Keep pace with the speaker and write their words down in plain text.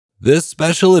This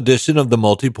special edition of the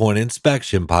Multi-Point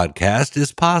Inspection Podcast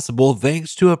is possible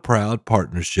thanks to a proud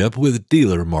partnership with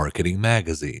Dealer Marketing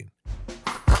Magazine.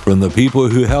 From the people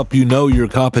who help you know your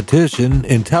competition,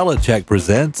 IntelliCheck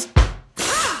presents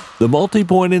the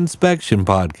Multi-Point Inspection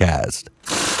Podcast.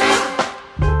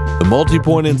 The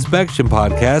Multi-Point Inspection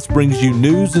Podcast brings you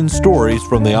news and stories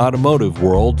from the automotive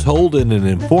world told in an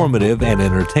informative and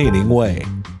entertaining way.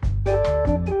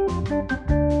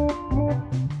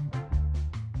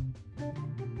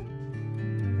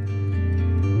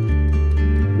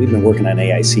 We've been working on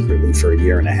AI secretly for a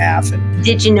year and a half. And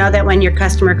did you know that when your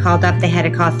customer called up, they had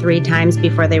to call 3 times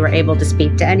before they were able to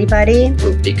speak to anybody?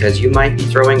 Because you might be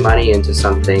throwing money into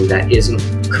something that isn't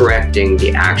correcting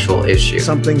the actual issue.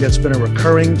 Something that's been a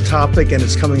recurring topic, and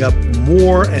it's coming up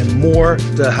more and more,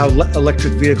 to how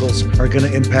electric vehicles are going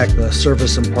to impact the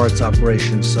service and parts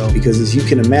operations. Because as you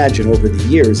can imagine, over the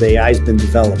years, AI's been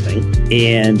developing,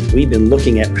 and we've been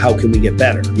looking at how can we get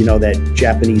better. You know, that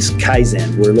Japanese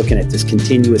Kaizen, we're looking at this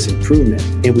continuous improvement.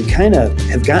 And we kind of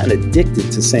have gotten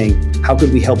addicted to saying, how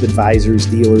could we help advisors,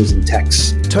 dealers, and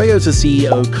techs? Toyota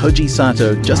CEO Koji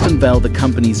Sato just unveiled the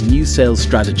company's new sales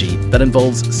strategy that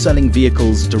involves selling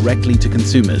vehicles directly to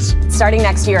consumers. Starting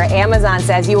next year, Amazon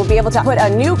says you will be able to put a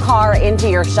new car into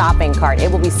your shopping cart. It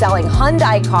will be selling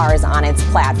Hyundai cars on its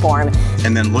platform.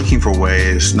 And then looking for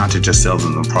ways not to just sell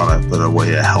them the product, but a way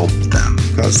to help them.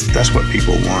 Because that's what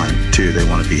people want too. They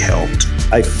want to be helped.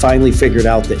 I finally figured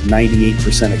out that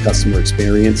 98% of customer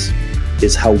experience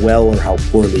is how well or how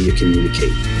poorly you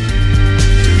communicate.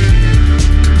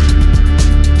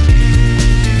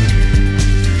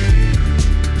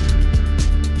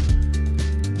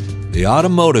 The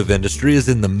automotive industry is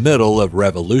in the middle of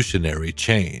revolutionary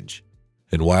change.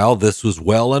 And while this was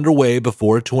well underway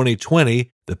before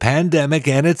 2020, the pandemic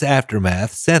and its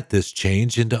aftermath sent this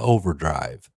change into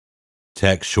overdrive.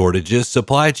 Tech shortages,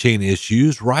 supply chain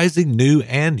issues, rising new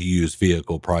and used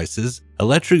vehicle prices,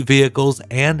 electric vehicles,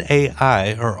 and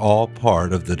AI are all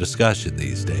part of the discussion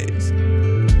these days.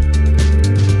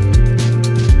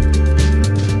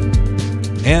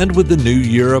 And with the new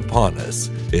year upon us,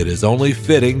 it is only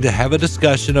fitting to have a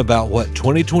discussion about what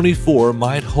 2024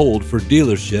 might hold for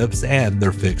dealerships and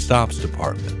their fixed ops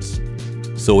departments.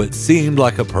 So it seemed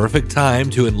like a perfect time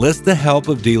to enlist the help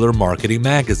of Dealer Marketing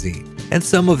Magazine and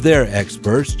some of their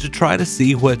experts to try to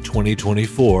see what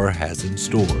 2024 has in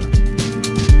store.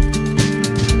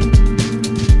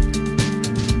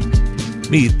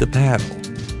 Meet the panel.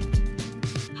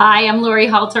 Hi, I'm Laurie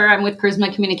Halter. I'm with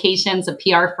Charisma Communications, a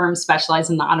PR firm specialized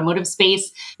in the automotive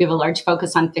space. We have a large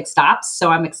focus on fixed ops,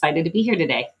 so I'm excited to be here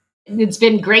today. It's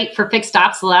been great for fixed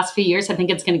ops the last few years. I think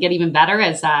it's going to get even better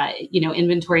as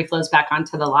inventory flows back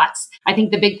onto the lots. I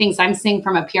think the big things I'm seeing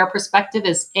from a PR perspective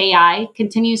is AI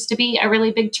continues to be a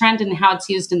really big trend in how it's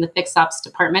used in the fixed ops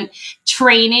department.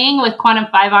 Training with Quantum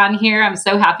 5 on here. I'm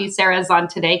so happy Sarah's on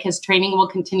today because training will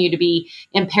continue to be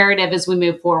imperative as we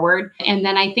move forward. And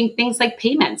then I think things like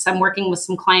payments. I'm working with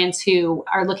some clients who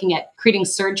are looking at creating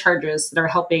surcharges that are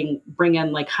helping bring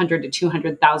in like 100 to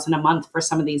 200,000 a month for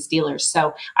some of these dealers.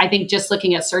 So I think just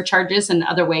looking at surcharges and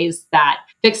other ways that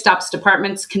fixed ops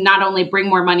departments can not only bring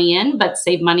more money in, but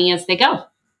save money as they go.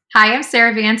 Hi, I'm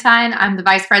Sarah Vantine. I'm the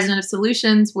Vice President of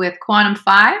Solutions with Quantum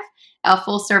 5, a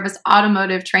full-service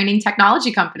automotive training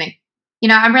technology company. You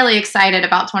know, I'm really excited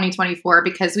about 2024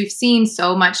 because we've seen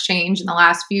so much change in the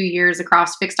last few years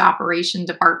across fixed operation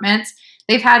departments.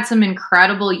 They've had some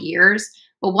incredible years,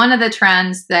 but one of the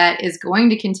trends that is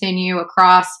going to continue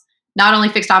across not only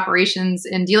fixed operations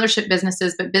in dealership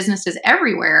businesses, but businesses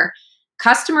everywhere,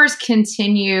 customers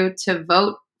continue to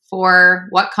vote for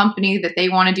what company that they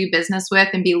want to do business with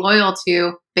and be loyal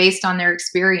to based on their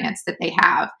experience that they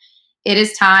have. It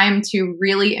is time to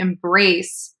really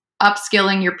embrace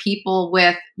upskilling your people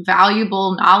with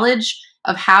valuable knowledge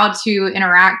of how to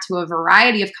interact to a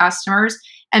variety of customers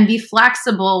and be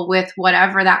flexible with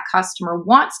whatever that customer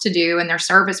wants to do in their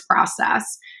service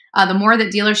process. The more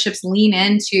that dealerships lean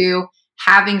into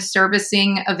having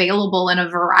servicing available in a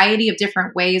variety of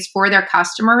different ways for their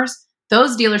customers,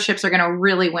 those dealerships are going to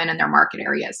really win in their market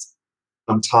areas.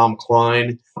 I'm Tom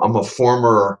Kline. I'm a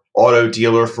former auto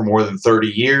dealer for more than 30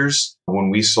 years. When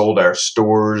we sold our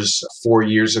stores 4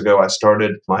 years ago, I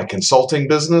started my consulting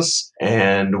business.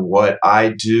 And what I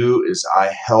do is I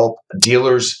help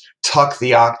dealers tuck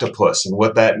the octopus. And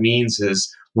what that means is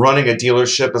running a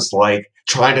dealership is like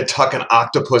trying to tuck an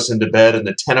octopus into bed and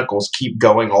the tentacles keep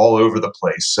going all over the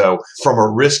place. So from a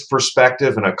risk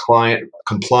perspective and a client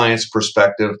compliance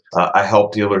perspective, I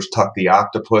help dealers tuck the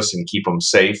octopus and keep them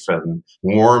safe and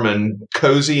warm and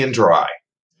cozy and dry.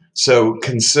 So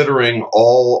considering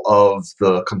all of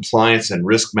the compliance and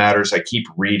risk matters, I keep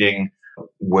reading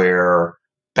where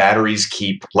batteries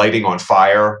keep lighting on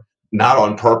fire, not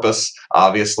on purpose,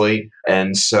 obviously.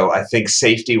 And so I think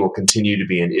safety will continue to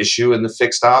be an issue in the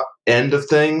fixed op end of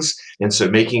things. And so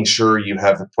making sure you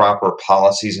have the proper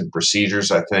policies and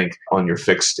procedures, I think, on your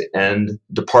fixed end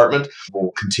department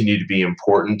will continue to be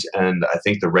important. And I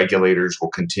think the regulators will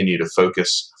continue to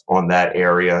focus on that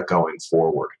area going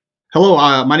forward. Hello,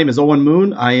 my name is Owen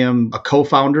Moon. I am a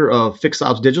co-founder of Fixed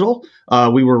Ops Digital.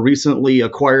 We were recently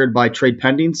acquired by Trade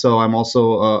Pending, so I'm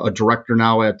also a director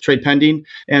now at Trade Pending.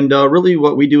 And really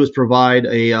what we do is provide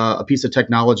a piece of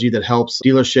technology that helps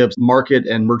dealerships market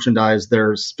and merchandise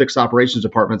their fixed operations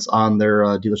departments on their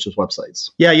dealerships' websites.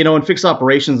 Yeah, in fixed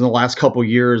operations in the last couple of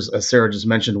years, as Sarah just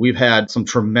mentioned, we've had some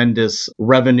tremendous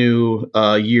revenue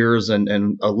years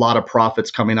and a lot of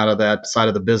profits coming out of that side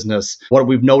of the business. What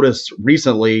we've noticed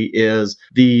recently is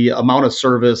the amount of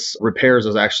service repairs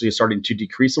is actually starting to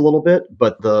decrease a little bit,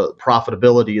 but the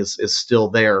profitability is still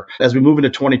there. As we move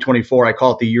into 2024, I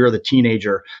call it the year of the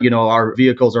teenager. Our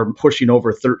vehicles are pushing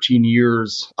over 13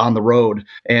 years on the road.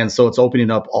 And so it's opening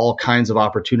up all kinds of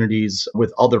opportunities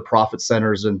with other profit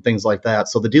centers and things like that.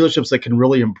 So the dealerships that can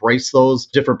really embrace those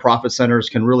different profit centers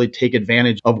can really take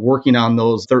advantage of working on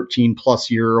those 13 plus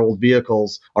year old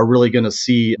vehicles are really going to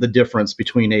see the difference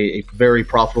between a very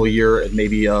profitable year and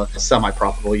maybe a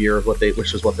semi-profitable year,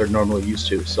 which is what they're normally used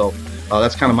to. So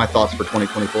that's kind of my thoughts for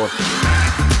 2024.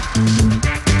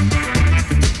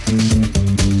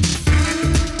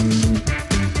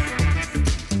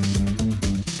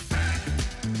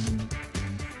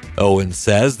 Owen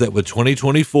says that with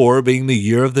 2024 being the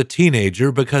year of the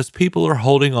teenager because people are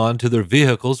holding on to their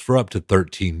vehicles for up to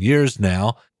 13 years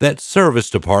now, that service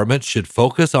departments should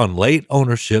focus on late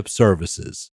ownership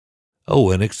services.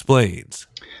 Owen explains.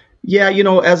 Yeah,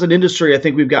 as an industry, I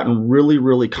think we've gotten really,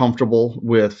 really comfortable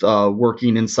with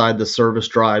working inside the service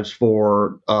drives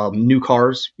for new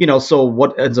cars. So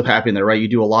what ends up happening there, right? You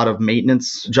do a lot of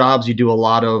maintenance jobs, you do a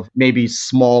lot of maybe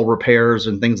small repairs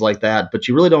and things like that, but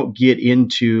you really don't get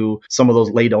into some of those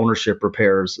late ownership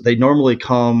repairs. They normally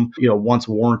come, once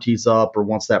warranty's up or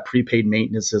once that prepaid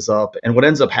maintenance is up. And what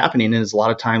ends up happening is a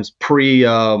lot of times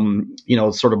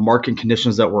sort of market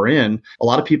conditions that we're in, a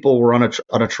lot of people were on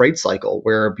a trade cycle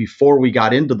where before we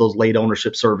got into those late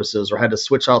ownership services or had to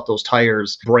switch out those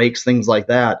tires, brakes, things like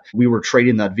that, we were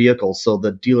trading that vehicle. So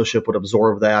the dealership would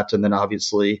absorb that and then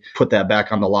obviously put that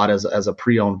back on the lot as a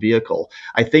pre-owned vehicle.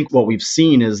 I think what we've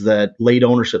seen is that late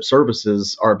ownership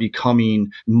services are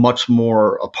becoming much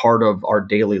more a part of our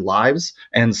daily lives.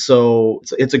 And so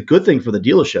it's a good thing for the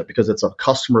dealership because it's a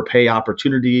customer pay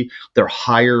opportunity. They're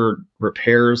higher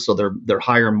repairs, so they're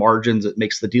higher margins. It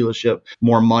makes the dealership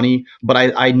more money. But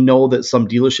I know that some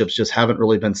dealerships just haven't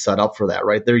really been set up for that,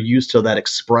 right? They're used to that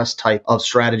express type of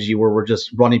strategy where we're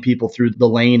just running people through the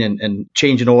lane and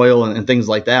changing oil and things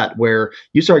like that, where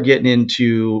you start getting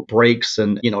into brakes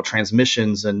and,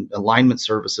 transmissions and alignment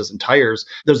services and tires.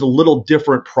 There's a little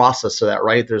different process to that,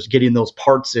 right? There's getting those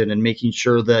parts in and making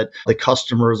sure that the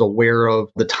customer is aware of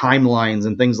the timelines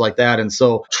and things like that. And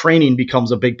so training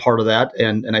becomes a big part of that.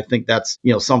 And I think that's,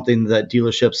 something that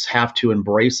dealerships have to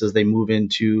embrace as they move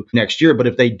into next year. But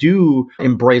if they do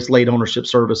embrace late ownership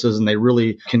services and they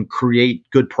really can create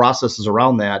good processes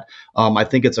around that, I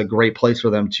think it's a great place for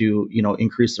them to,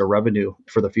 increase their revenue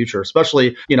for the future.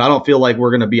 Especially, I don't feel like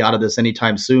we're going to be out of this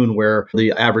anytime soon where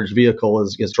the average vehicle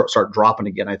is start dropping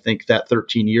again. I think that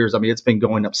 13 years, it's been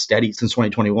going up steady since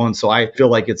 2021. So I feel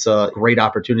like it's a great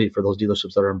opportunity for those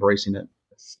dealerships that are embracing it.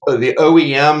 The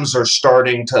OEMs are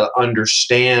starting to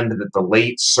understand that the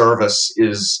late service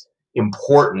is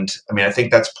important. I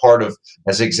think that's part of,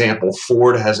 as example,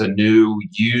 Ford has a new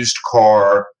used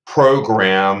car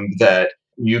program that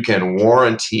you can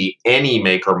warranty any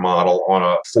maker model on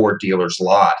a Ford dealer's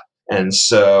lot. And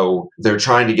so they're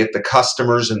trying to get the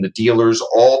customers and the dealers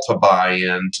all to buy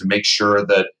in to make sure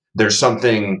that there's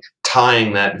something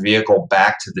tying that vehicle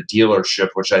back to the dealership,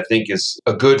 which I think is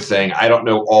a good thing. I don't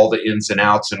know all the ins and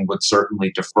outs and would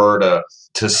certainly defer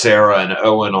to Sarah and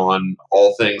Owen on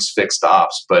all things fixed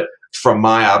ops. But from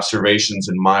my observations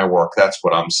and my work, that's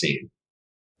what I'm seeing.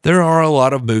 There are a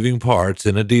lot of moving parts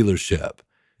in a dealership,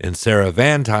 and Sarah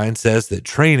Vantine says that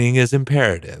training is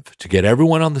imperative to get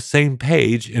everyone on the same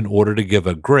page in order to give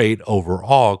a great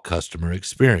overall customer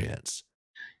experience.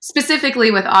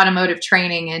 Specifically with automotive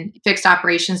training and fixed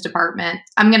operations department,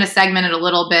 I'm going to segment it a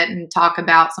little bit and talk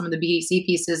about some of the BDC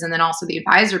pieces and then also the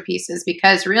advisor pieces,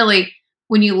 because really,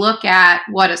 when you look at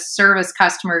what a service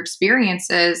customer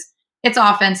experience is, it's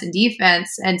offense and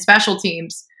defense and special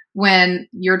teams. when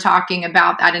you're talking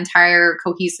about that entire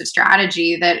cohesive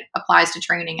strategy that applies to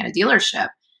training in a dealership.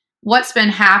 What's been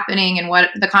happening and what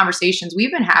the conversations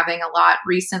we've been having a lot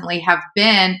recently have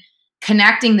been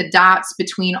connecting the dots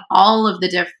between all of the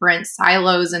different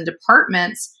silos and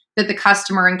departments that the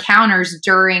customer encounters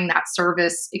during that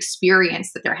service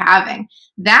experience that they're having.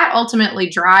 That ultimately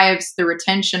drives the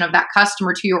retention of that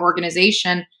customer to your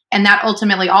organization. And that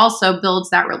ultimately also builds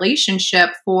that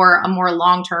relationship for a more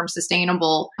long-term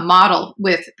sustainable model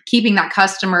with keeping that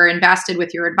customer invested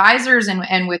with your advisors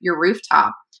and with your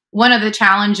rooftop. One of the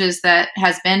challenges that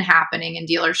has been happening in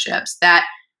dealerships that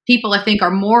people I think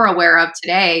are more aware of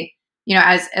today,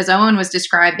 as Owen was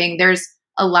describing, there's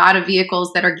a lot of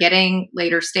vehicles that are getting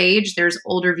later stage. There's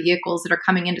older vehicles that are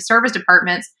coming into service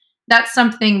departments. That's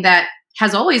something that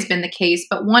has always been the case.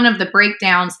 But one of the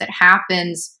breakdowns that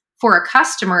happens for a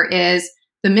customer is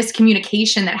the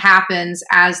miscommunication that happens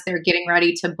as they're getting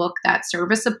ready to book that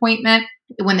service appointment.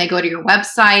 When they go to your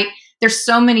website, there's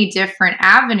so many different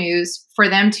avenues for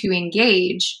them to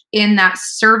engage in that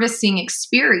servicing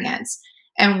experience.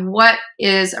 And what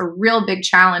is a real big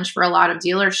challenge for a lot of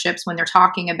dealerships when they're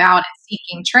talking about and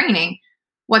seeking training,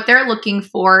 what they're looking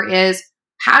for is,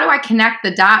 how do I connect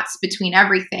the dots between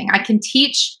everything? I can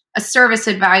teach a service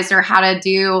advisor how to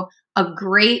do a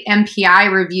great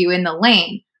MPI review in the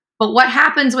lane. But what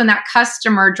happens when that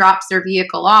customer drops their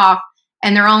vehicle off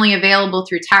and they're only available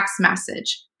through text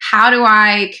message? How do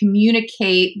I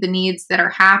communicate the needs that are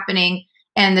happening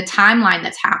and the timeline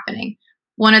that's happening?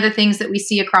 One of the things that we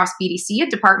see across BDC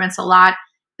departments a lot,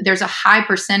 there's a high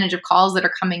percentage of calls that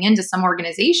are coming into some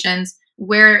organizations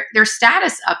where they're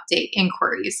status update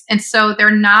inquiries. And so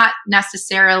they're not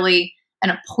necessarily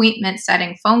an appointment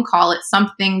setting phone call. It's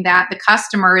something that the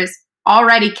customer is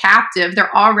already captive.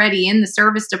 They're already in the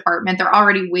service department. They're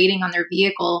already waiting on their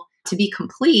vehicle to be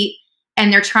complete.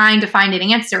 And they're trying to find an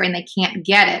answer and they can't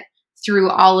get it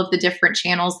through all of the different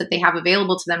channels that they have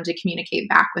available to them to communicate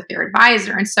back with their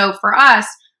advisor. And so for us,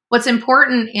 what's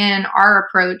important in our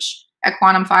approach at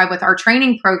Quantum 5 with our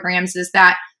training programs is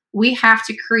that we have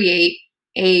to create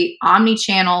a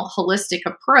omni-channel holistic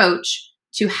approach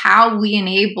to how we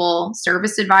enable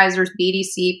service advisors,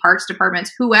 BDC, parts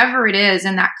departments, whoever it is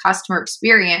in that customer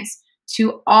experience,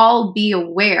 to all be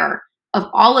aware of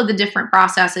all of the different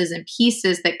processes and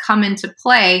pieces that come into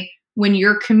play when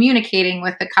you're communicating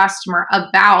with the customer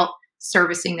about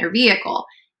servicing their vehicle.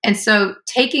 And so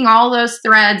taking all those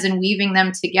threads and weaving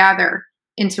them together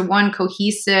into one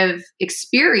cohesive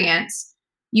experience,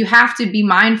 you have to be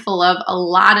mindful of a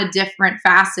lot of different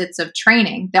facets of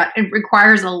training. That it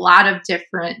requires a lot of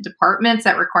different departments,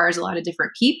 that requires a lot of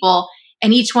different people.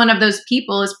 And each one of those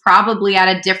people is probably at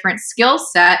a different skill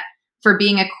set for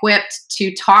being equipped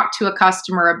to talk to a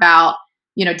customer about,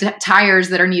 tires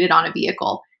that are needed on a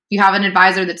vehicle. If you have an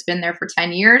advisor that's been there for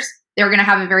 10 years, they're going to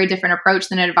have a very different approach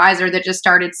than an advisor that just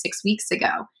started 6 weeks ago.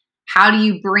 How do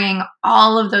you bring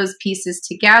all of those pieces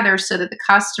together so that the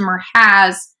customer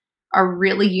has a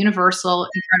really universal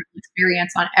incredible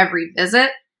experience on every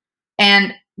visit?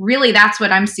 And really, that's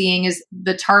what I'm seeing is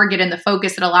the target and the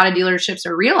focus that a lot of dealerships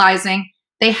are realizing.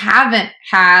 They haven't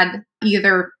had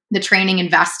either the training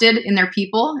invested in their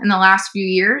people in the last few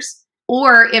years,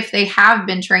 or if they have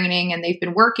been training and they've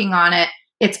been working on it,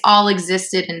 it's all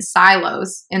existed in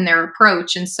silos in their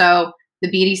approach. And so the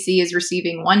BDC is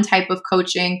receiving one type of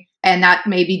coaching, and that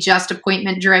may be just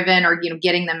appointment driven or,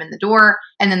 getting them in the door.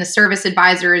 And then the service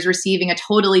advisor is receiving a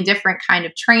totally different kind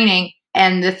of training,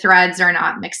 and the threads are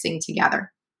not mixing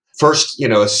together. First,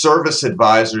 a service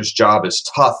advisor's job is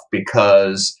tough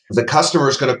because the customer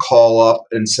is going to call up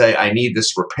and say, I need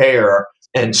this repair.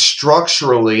 And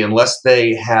structurally, unless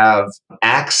they have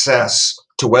access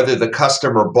to whether the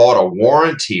customer bought a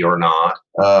warranty or not,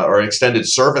 or an extended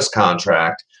service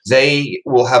contract, they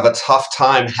will have a tough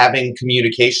time having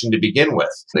communication to begin with.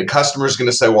 The customer is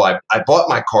going to say, well, I bought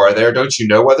my car there. Don't you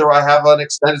know whether I have an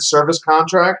extended service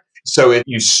contract? So if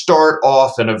you start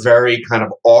off in a very kind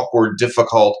of awkward,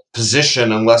 difficult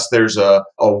position, unless there's a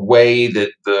way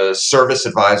that the service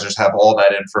advisors have all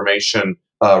that information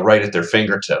right at their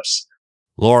fingertips.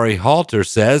 Laurie Halter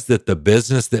says that the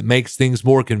business that makes things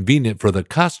more convenient for the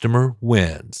customer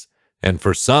wins. And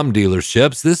for some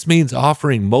dealerships, this means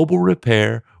offering mobile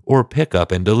repair or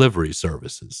pickup and delivery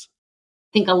services.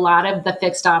 I think a lot of the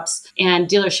fixed ops and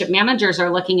dealership managers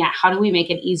are looking at how do we make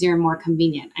it easier and more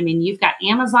convenient. I mean, you've got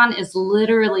Amazon is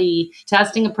literally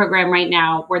testing a program right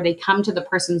now where they come to the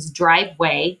person's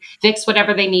driveway, fix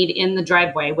whatever they need in the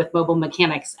driveway with mobile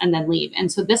mechanics, and then leave. And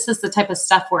so this is the type of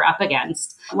stuff we're up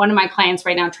against. One of my clients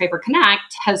right now, Traver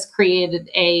Connect, has created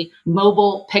a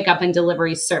mobile pickup and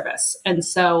delivery service. And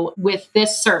so with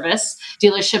this service,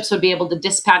 dealerships would be able to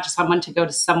dispatch someone to go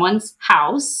to someone's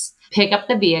house, pick up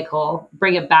the vehicle,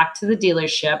 bring it back to the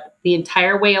dealership. The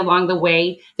entire way along the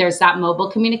way, there's that mobile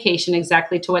communication,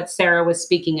 exactly to what Sarah was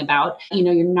speaking about. You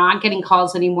know, you're not getting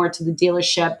calls anymore to the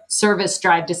dealership service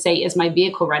drive to say, is my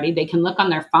vehicle ready? They can look on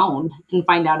their phone and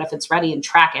find out if it's ready and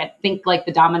track it. Think like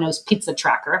the Domino's pizza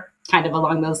tracker, kind of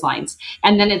along those lines.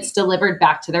 And then it's delivered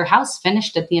back to their house,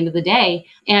 finished at the end of the day.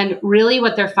 And really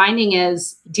what they're finding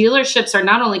is dealerships are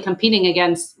not only competing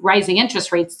against rising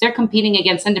interest rates, they're competing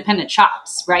against independent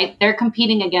shops, right? They're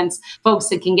competing against folks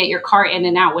that can get your car in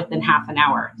and out within half an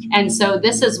hour. And so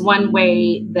this is one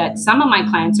way that some of my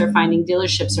clients are finding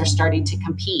dealerships are starting to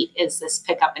compete, is this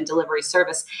pickup and delivery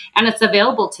service. And it's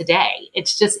available today.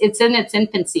 It's in its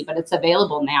infancy, but it's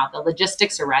available now. The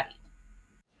logistics are ready.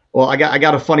 Well, I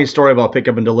got a funny story about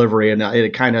pickup and delivery, and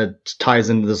it kind of ties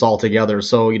into this all together.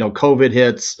 So, COVID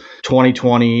hits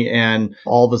 2020, and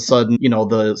all of a sudden,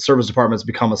 the service departments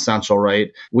become essential, right?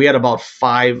 We had about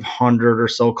 500 or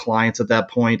so clients at that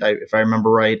point, if I remember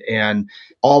right. And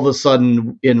all of a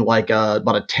sudden, in about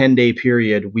a 10-day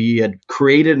period, we had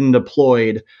created and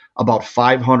deployed about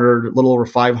 500, little over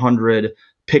 500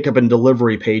 pickup and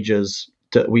delivery pages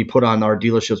we put on our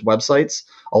dealerships' websites,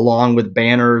 along with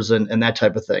banners and that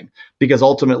type of thing. Because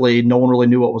ultimately, no one really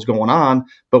knew what was going on,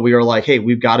 but we were like, hey,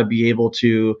 we've got to be able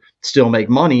to still make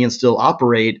money and still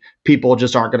operate. People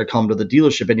just aren't going to come to the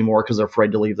dealership anymore because they're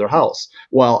afraid to leave their house.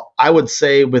 Well, I would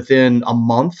say within a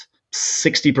month,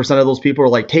 60% of those people are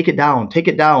like, take it down.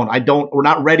 We're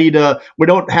not ready we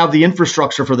don't have the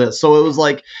infrastructure for this. So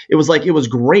it was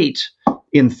great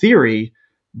in theory,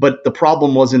 but the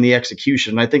problem was in the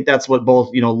execution. And I think that's what both,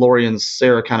 Laurie and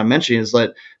Sarah kind of mentioned, is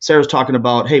that Sarah's talking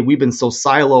about, hey, we've been so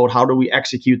siloed. How do we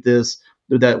execute this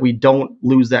that we don't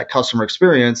lose that customer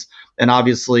experience? And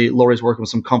obviously, Laurie's working with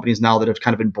some companies now that have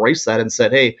kind of embraced that and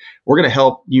said, hey, we're going to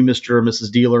help you, Mr. or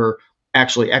Mrs. Dealer,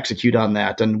 actually execute on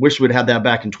that. And wish we'd had that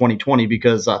back in 2020,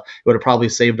 because it would have probably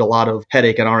saved a lot of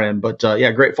headache on our end. But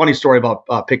yeah, great, funny story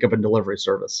about pickup and delivery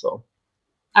service. So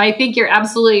I think you're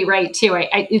absolutely right too.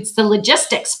 It's the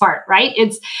logistics part, right?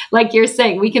 It's like you're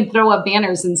saying, we can throw up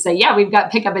banners and say, yeah, we've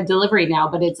got pickup and delivery now,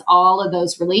 but it's all of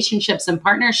those relationships and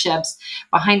partnerships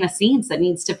behind the scenes that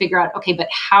needs to figure out, okay, but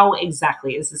how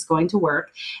exactly is this going to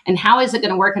work? And how is it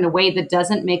going to work in a way that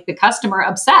doesn't make the customer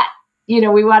upset? We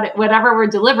want whatever we're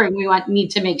delivering, need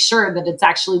to make sure that it's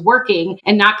actually working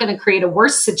and not going to create a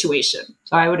worse situation.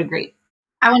 So I would agree.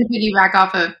 I want to piggyback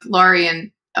off of Laurie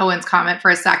and Owen's comment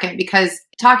for a second, because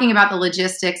talking about the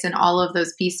logistics and all of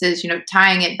those pieces,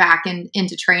 tying it back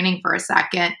into training for a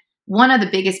second, one of the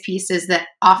biggest pieces that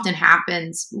often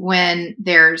happens when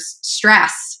there's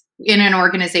stress in an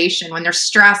organization, when there's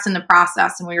stress in the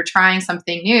process and when you're trying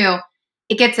something new,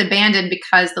 it gets abandoned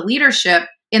because the leadership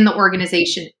in the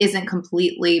organization isn't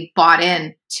completely bought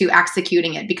in to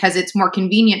executing it, because it's more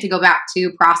convenient to go back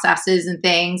to processes and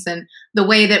things and the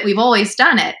way that we've always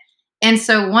done it. And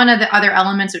so one of the other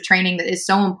elements of training that is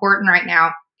so important right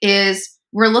now is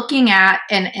we're looking at,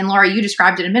 and Laurie, you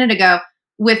described it a minute ago,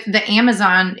 with the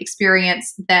Amazon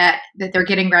experience that they're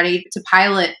getting ready to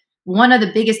pilot. One of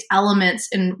the biggest elements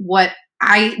in what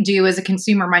I do as a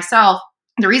consumer myself,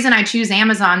 the reason I choose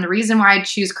Amazon, the reason why I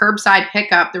choose curbside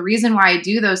pickup, the reason why I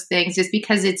do those things is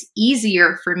because it's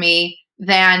easier for me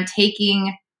than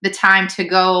taking the time to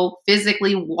go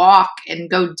physically walk and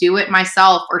go do it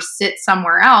myself or sit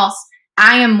somewhere else.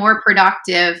 I am more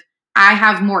productive. I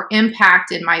have more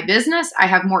impact in my business. I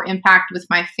have more impact with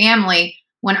my family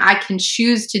when I can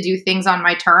choose to do things on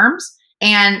my terms.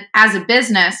 And as a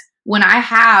business, when I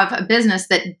have a business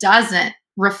that doesn't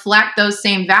reflect those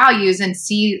same values and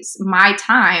sees my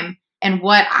time and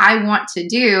what I want to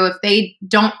do, if they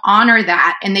don't honor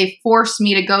that and they force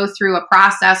me to go through a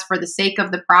process for the sake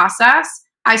of the process,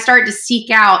 I start to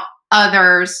seek out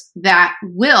others that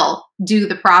will do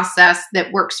the process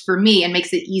that works for me and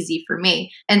makes it easy for me.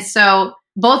 And so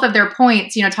both of their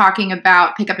points, talking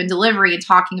about pickup and delivery and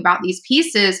talking about these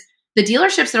pieces, the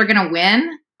dealerships that are going to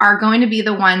win are going to be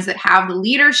the ones that have the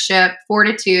leadership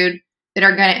fortitude, that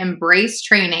are going to embrace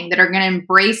training, that are going to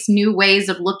embrace new ways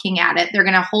of looking at it. They're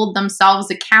going to hold themselves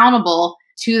accountable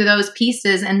to those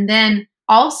pieces, and then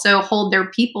also hold their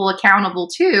people accountable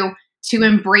too, to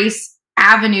embrace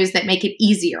avenues that make it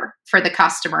easier for the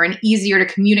customer and easier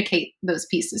to communicate those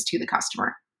pieces to the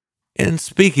customer. And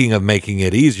speaking of making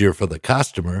it easier for the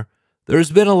customer,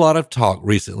 there's been a lot of talk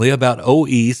recently about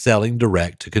OE selling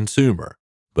direct to consumer.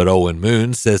 But Owen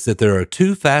Moon says that there are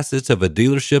two facets of a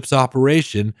dealership's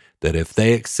operation that if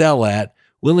they excel at,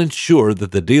 will ensure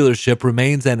that the dealership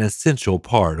remains an essential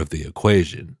part of the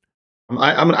equation.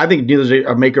 I think dealers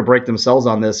are make or break themselves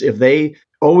on this. If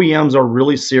OEMs are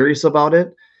really serious about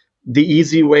it, the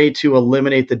easy way to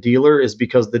eliminate the dealer is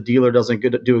because the dealer doesn't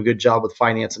do a good job with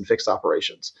finance and fixed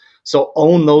operations. So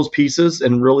own those pieces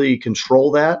and really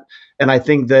control that. And I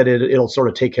think that it'll sort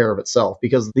of take care of itself,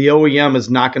 because the OEM is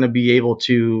not going to be able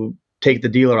to take the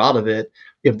dealer out of it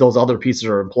if those other pieces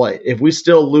are in play. If we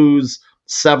still lose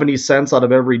 70 cents out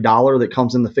of every dollar that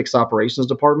comes in the fixed operations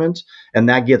department, and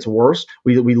that gets worse,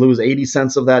 we lose 80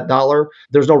 cents of that dollar,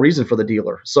 there's no reason for the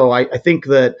dealer. So I think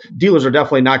that dealers are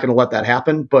definitely not going to let that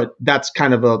happen, but that's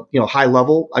kind of a high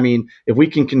level. I mean, if we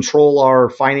can control our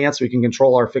finance, we can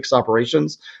control our fixed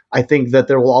operations, I think that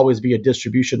there will always be a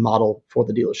distribution model for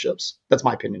the dealerships. That's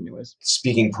my opinion anyways.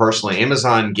 Speaking personally,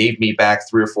 Amazon gave me back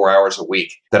 3 or 4 hours a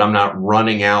week that I'm not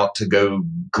running out to go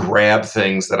grab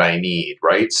things that I need,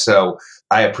 right? So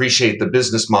I appreciate the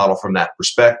business model from that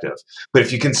perspective. But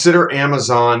if you consider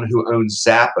Amazon, who owns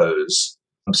Zappos,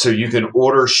 so you can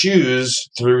order shoes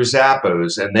through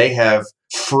Zappos and they have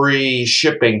free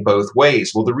shipping both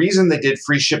ways. Well, the reason they did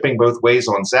free shipping both ways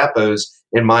on Zappos,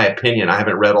 in my opinion, I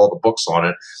haven't read all the books on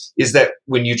it, is that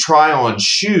when you try on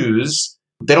shoes,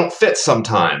 they don't fit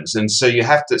sometimes. And so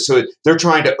they're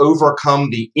trying to overcome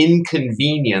the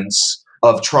inconvenience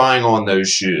of trying on those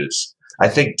shoes. I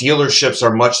think dealerships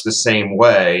are much the same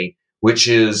way, which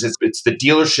is it's the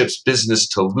dealership's business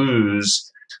to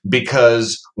lose,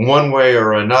 because one way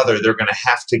or another, they're going to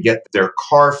have to get their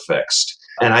car fixed.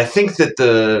 And I think that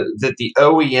the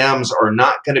OEMs are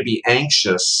not going to be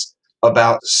anxious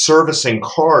about servicing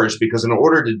cars, because in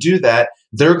order to do that,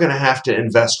 they're going to have to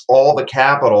invest all the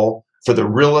capital for the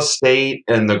real estate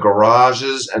and the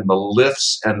garages and the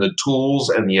lifts and the tools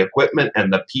and the equipment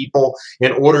and the people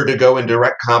in order to go in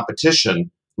direct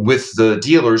competition with the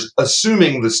dealers,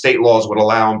 assuming the state laws would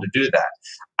allow them to do that.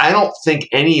 I don't think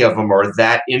any of them are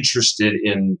that interested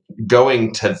in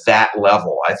going to that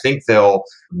level. I think they'll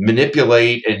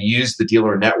manipulate and use the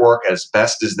dealer network as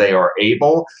best as they are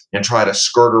able and try to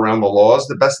skirt around the laws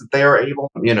the best that they are able,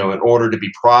 in order to be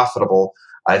profitable.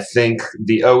 I think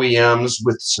the OEMs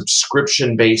with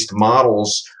subscription-based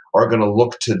models are going to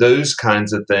look to those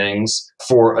kinds of things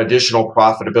for additional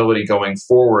profitability going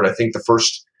forward. I think the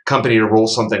first company to roll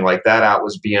something like that out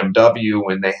was BMW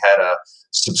when they had a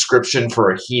subscription for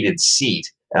a heated seat.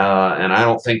 And I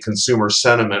don't think consumer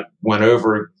sentiment went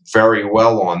over very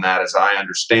well on that, as I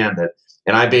understand it.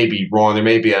 And I may be wrong. It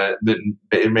may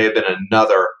have been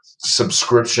another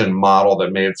subscription model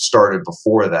that may have started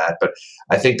before that. But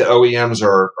I think the OEMs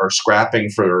are scrapping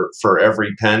for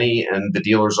every penny, and the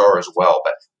dealers are as well.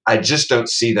 But I just don't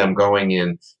see them going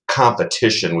in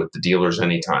competition with the dealers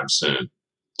anytime soon.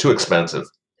 Too expensive.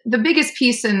 The biggest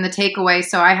piece in the takeaway,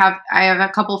 so I have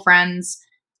a couple friends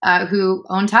who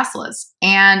own Teslas,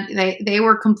 and they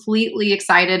were completely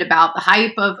excited about the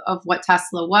hype of what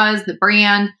Tesla was, the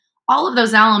brand, all of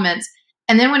those elements.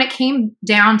 And then when it came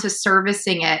down to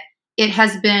servicing it, it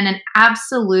has been an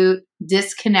absolute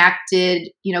disconnected,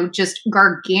 just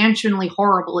gargantuanly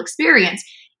horrible experience.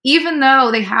 Even though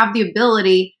they have the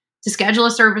ability to schedule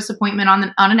a service appointment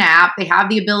on an app, they have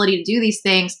the ability to do these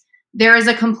things, there is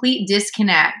a complete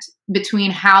disconnect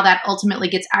between how that ultimately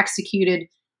gets executed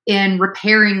in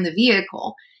repairing the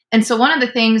vehicle. And so one of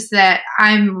the things that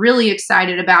I'm really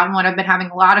excited about, and what I've been having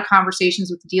a lot of conversations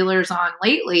with dealers on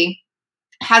lately,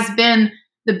 has been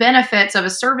the benefits of a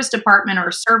service department or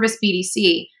a service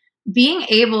BDC being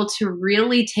able to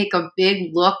really take a big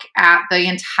look at the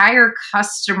entire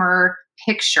customer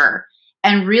picture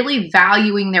and really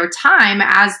valuing their time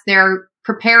as they're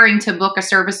preparing to book a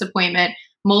service appointment,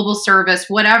 mobile service,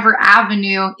 whatever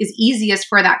avenue is easiest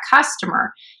for that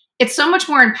customer. It's so much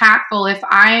more impactful if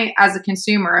I, as a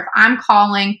consumer, if I'm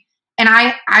calling and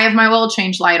I have my oil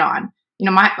change light on,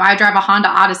 I drive a Honda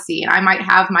Odyssey and I might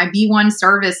have my B1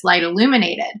 service light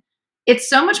illuminated. It's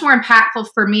so much more impactful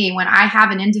for me when I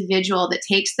have an individual that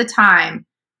takes the time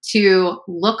to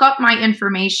look up my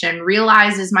information,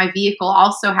 realizes my vehicle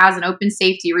also has an open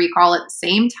safety recall at the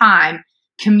same time,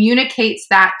 communicates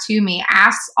that to me,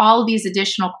 asks all these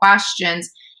additional questions.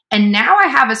 And now I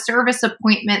have a service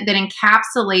appointment that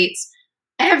encapsulates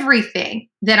everything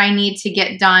that I need to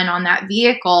get done on that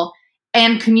vehicle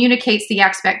and communicates the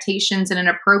expectations in an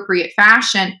appropriate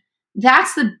fashion.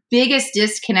 That's the biggest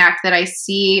disconnect that I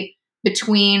see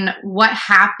between what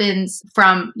happens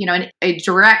from, a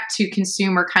direct to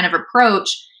consumer kind of approach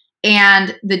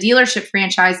and the dealership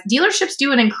franchise. Dealerships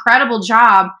do an incredible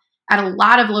job at a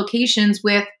lot of locations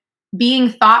with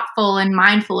being thoughtful and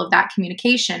mindful of that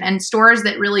communication. And stores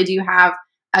that really do have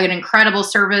an incredible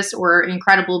service or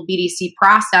incredible BDC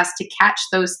process to catch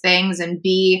those things and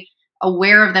be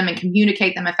aware of them and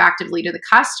communicate them effectively to the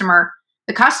customer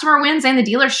wins and the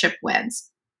dealership wins.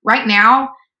 Right now,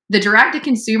 the direct to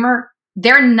consumer,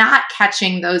 they're not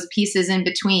catching those pieces in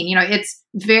between. It's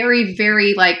very,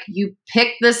 very like, you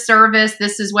pick this service,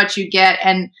 this is what you get.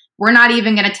 And we're not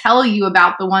even going to tell you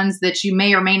about the ones that you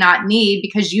may or may not need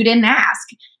because you didn't ask.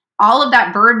 All of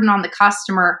that burden on the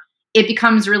customer, it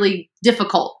becomes really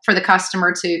difficult for the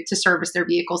customer to service their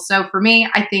vehicles. So for me,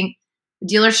 I think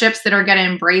dealerships that are going to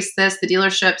embrace this, the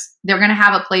dealerships, they're going to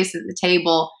have a place at the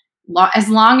table as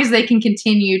long as they can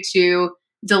continue to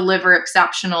deliver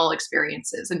exceptional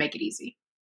experiences and make it easy.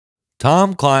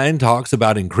 Tom Kline talks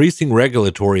about increasing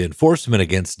regulatory enforcement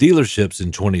against dealerships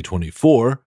in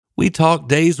 2024. We talk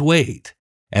days wait,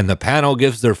 and the panel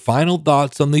gives their final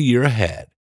thoughts on the year ahead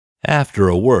after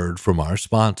a word from our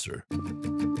sponsor.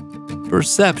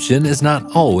 Perception is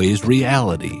not always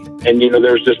reality. And,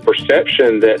 there's this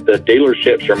perception that the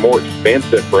dealerships are more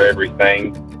expensive for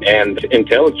everything. And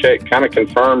IntelliCheck kind of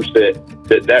confirms that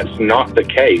that's not the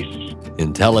case.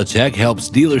 IntelliCheck helps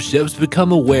dealerships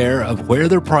become aware of where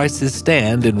their prices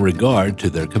stand in regard to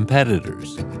their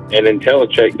competitors. And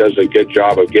IntelliCheck does a good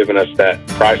job of giving us that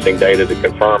pricing data to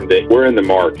confirm that we're in the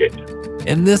market.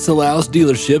 And this allows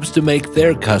dealerships to make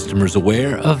their customers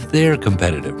aware of their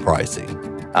competitive pricing.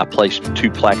 I placed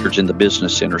 2 placards in the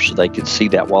business center so they could see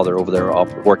that while they're over there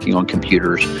working on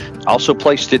computers. Also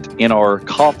placed it in our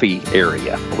coffee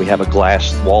area. We have a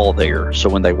glass wall there, so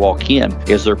when they walk in,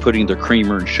 as they're putting their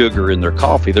creamer and sugar in their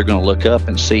coffee, they're going to look up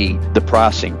and see the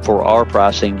pricing for our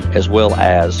pricing as well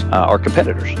as our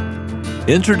competitors.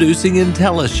 Introducing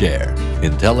IntelliShare.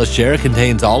 IntelliShare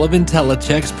contains all of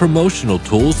IntelliCheck's promotional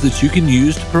tools that you can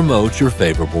use to promote your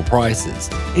favorable prices,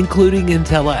 including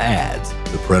Intella Ads,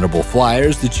 the printable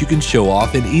flyers that you can show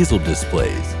off in easel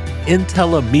displays,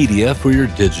 Intella Media for your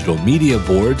digital media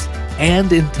boards,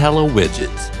 and Intella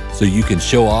Widgets, so you can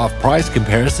show off price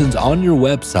comparisons on your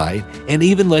website and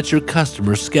even let your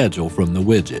customers schedule from the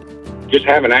widget. Just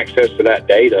having access to that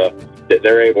data that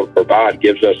they're able to provide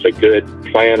gives us a good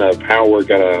plan of how we're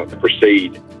going to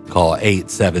proceed. Call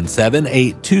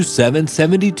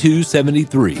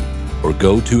 877-827-7273 or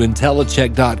go to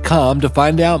IntelliCheck.com to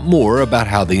find out more about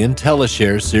how the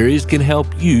IntelliShare series can help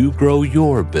you grow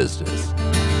your business.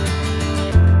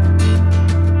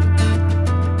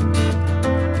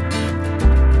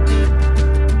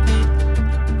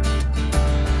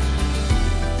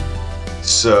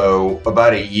 So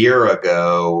about a year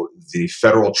ago, the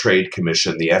Federal Trade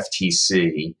Commission, the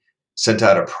FTC, sent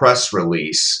out a press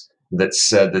release that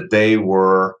said that they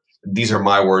were, these are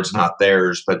my words, not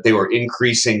theirs, but they were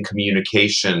increasing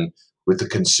communication with the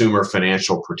Consumer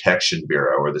Financial Protection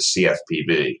Bureau, or the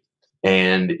CFPB.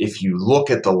 And if you look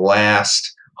at the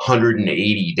last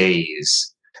 180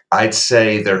 days, I'd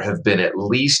say there have been at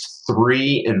least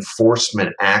 3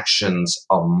 enforcement actions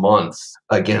a month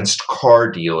against car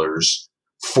dealers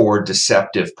for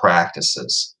deceptive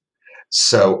practices.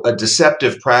 So a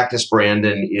deceptive practice,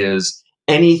 Brandon, is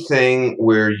anything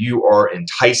where you are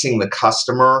enticing the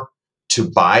customer to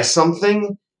buy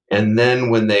something, and then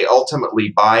when they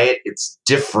ultimately buy it, it's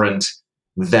different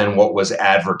than what was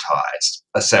advertised,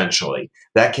 essentially.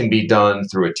 That can be done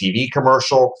through a TV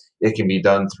commercial. It can be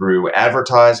done through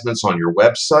advertisements on your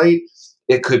website.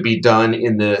 It could be done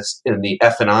in the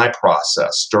F&I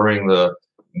process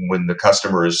when the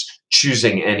customer is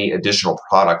choosing any additional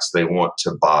products they want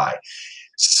to buy.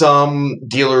 Some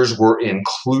dealers were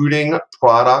including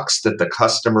products that the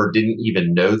customer didn't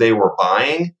even know they were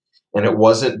buying, and it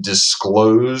wasn't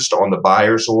disclosed on the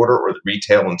buyer's order or the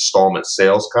retail installment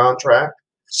sales contract.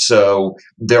 So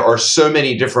there are so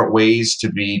many different ways to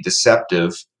be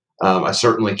deceptive. I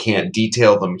certainly can't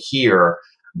detail them here,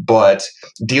 but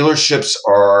dealerships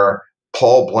are,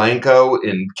 Paul Blanco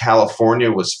in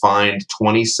California was fined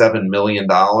 $27 million.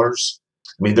 I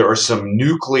mean, there are some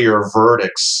nuclear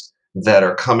verdicts that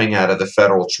are coming out of the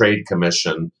Federal Trade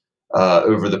Commission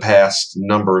over the past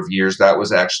number of years. That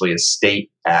was actually a state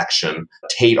action.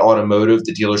 Tate Automotive,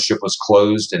 the dealership was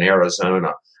closed in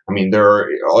Arizona. I mean,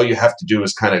 all you have to do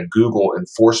is kind of Google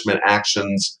enforcement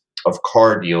actions of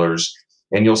car dealers,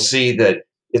 and you'll see that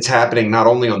it's happening not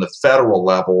only on the federal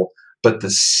level, but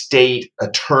the state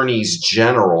attorneys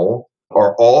general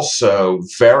are also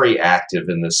very active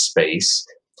in this space.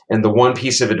 And the one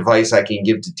piece of advice I can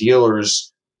give to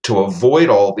dealers to avoid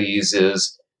all these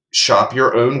is shop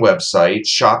your own website,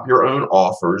 shop your own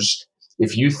offers.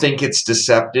 If you think it's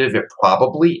deceptive, it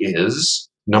probably is,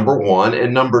 number one.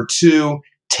 And number two,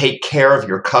 take care of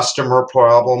your customer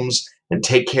problems and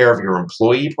take care of your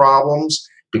employee problems,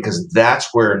 because that's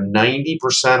where 90%,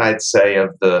 I'd say, of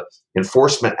the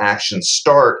enforcement actions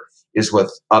start, is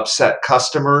with upset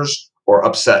customers or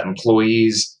upset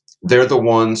employees. They're the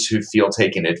ones who feel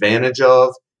taken advantage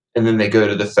of. And then they go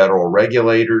to the federal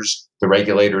regulators. The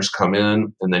regulators come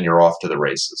in, and then you're off to the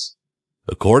races.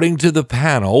 According to the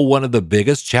panel, one of the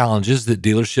biggest challenges that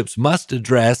dealerships must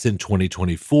address in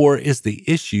 2024 is the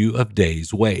issue of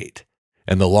days wait.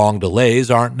 And the long delays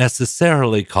aren't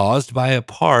necessarily caused by a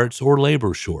parts or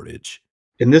labor shortage.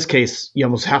 In this case, you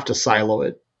almost have to silo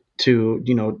it to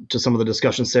some of the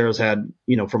discussions Sarah's had,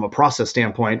 from a process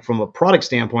standpoint, from a product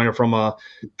standpoint, or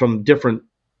from different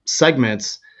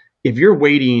segments. If you're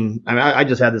waiting, I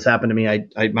just had this happen to me.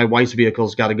 My wife's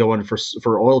vehicle's got to go in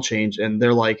for oil change, and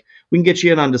they're like, "We can get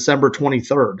you in on December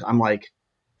 23rd." I'm like,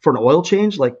 "For an oil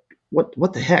change? Like,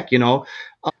 what the heck?"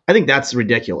 I think that's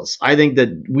ridiculous. I think that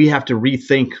we have to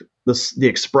rethink the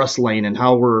express lane and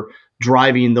how we're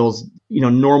driving those,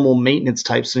 normal maintenance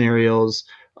type scenarios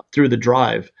through the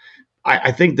drive.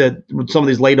 I think that some of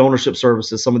these late ownership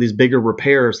services, some of these bigger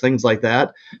repairs, things like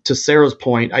that, to Sarah's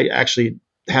point, I actually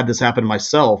had this happen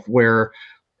myself where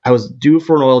I was due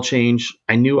for an oil change.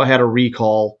 I knew I had a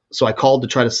recall, so I called to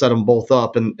try to set them both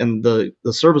up. And the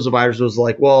service advisor was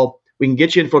like, "Well, we can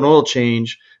get you in for an oil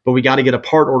change, but we got to get a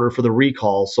part order for the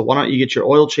recall. So why don't you get your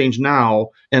oil change now,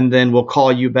 and then we'll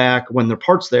call you back when the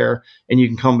part's there, and you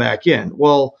can come back in."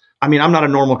 Well, I'm not a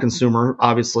normal consumer,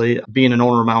 obviously. Being an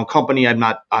owner of my own company, I'm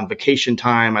not on vacation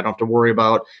time. I don't have to worry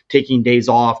about taking days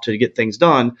off to get things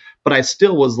done. But I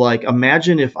still was like,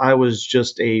 imagine if I was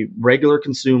just a regular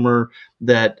consumer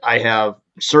that I have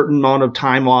a certain amount of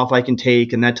time off I can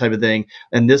take and that type of thing.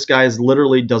 And this guy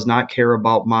literally does not care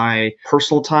about my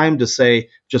personal time to say,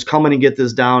 just come in and get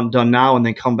this done now and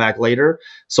then come back later.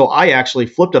 So I actually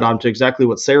flipped it on to exactly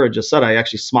what Sarah just said. I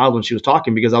actually smiled when she was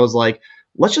talking, because I was like,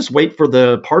 let's just wait for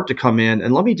the part to come in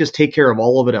and let me just take care of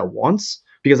all of it at once,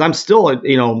 because I'm still,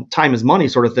 time is money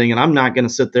sort of thing. And I'm not going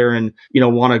to sit there and,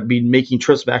 want to be making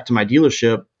trips back to my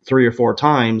dealership 3 or 4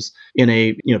 times in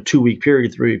a, 2-week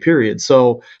period, 3-week period.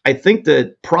 So I think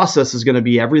that process is going to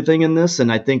be everything in this. And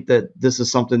I think that this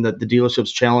is something that the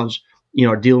dealerships challenge,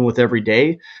 are dealing with every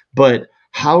day. But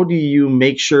how do you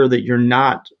make sure that you're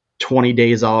not 20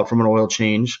 days out from an oil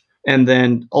change? And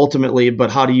then ultimately,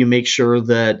 but how do you make sure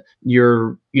that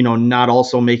you're, not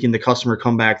also making the customer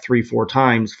come back 3-4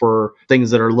 times for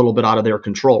things that are a little bit out of their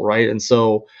control, right? And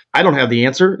so I don't have the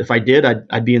answer. If I did,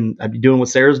 I'd be doing what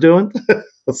Sarah's doing.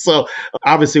 So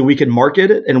obviously we can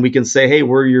market it and we can say, hey,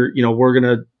 we're going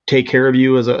to take care of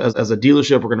you as a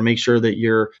dealership. We're going to make sure that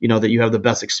you're, that you have the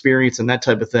best experience and that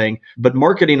type of thing. But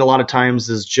marketing a lot of times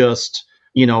is just,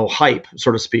 hype,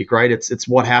 so to speak, right? It's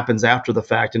what happens after the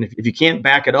fact. And if you can't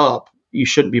back it up, you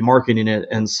shouldn't be marketing it.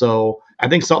 And so I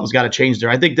think something's got to change there.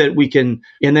 I think that we can,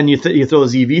 and then you throw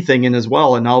this EV thing in as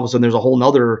well. And all of a sudden there's a whole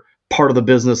nother part of the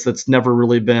business that's never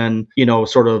really been,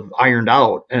 sort of ironed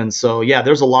out. And so, yeah,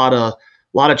 there's a lot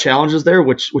of challenges there,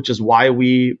 which is why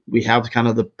we have kind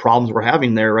of the problems we're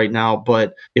having there right now.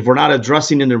 But if we're not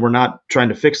addressing it and we're not trying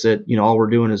to fix it, all we're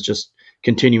doing is just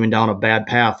continuing down a bad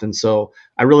path. And so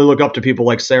I really look up to people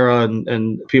like Sarah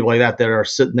and people like that are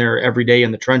sitting there every day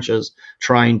in the trenches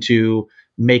trying to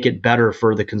make it better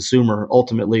for the consumer,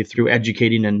 ultimately through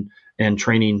educating and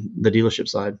training the dealership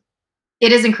side.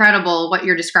 It is incredible what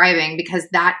you're describing, because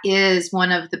that is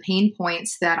one of the pain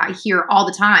points that I hear all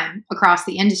the time across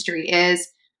the industry is,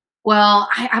 well,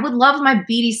 I would love my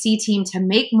BDC team to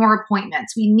make more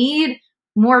appointments. We need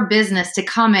more business to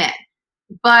come in.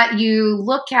 But you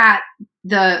look at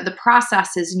the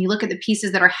processes and you look at the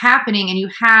pieces that are happening, and you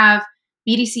have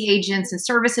BDC agents and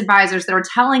service advisors that are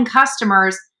telling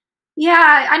customers,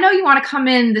 yeah, I know you want to come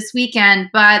in this weekend,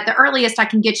 but the earliest I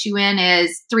can get you in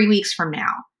is 3 weeks from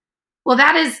now. Well,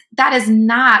 that is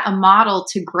not a model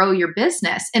to grow your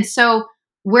business. And so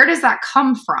where does that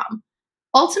come from?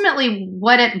 Ultimately,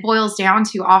 what it boils down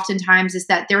to oftentimes is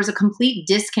that there's a complete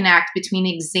disconnect between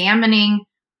examining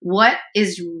what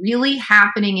is really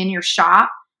happening in your shop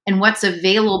and what's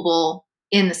available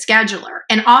in the scheduler.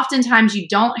 And oftentimes you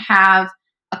don't have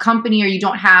a company, or you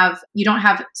don't have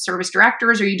service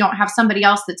directors, or you don't have somebody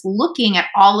else that's looking at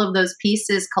all of those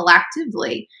pieces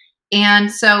collectively.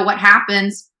 And so what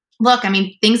happens, look,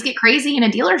 things get crazy in a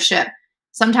dealership.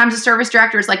 Sometimes a service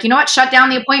director is like, you know what, shut down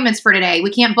the appointments for today.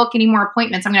 We can't book any more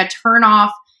appointments. I'm going to turn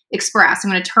off Express.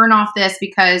 I'm going to turn off this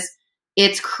because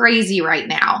it's crazy right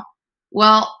now.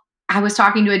 Well, I was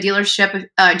talking to a dealership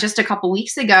just a couple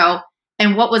weeks ago,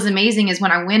 and what was amazing is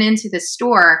when I went into the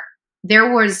store,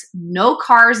 there was no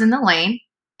cars in the lane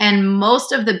and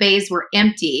most of the bays were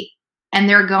empty. And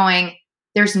they're going,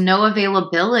 there's no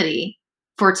availability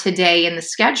for today in the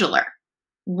scheduler.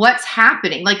 What's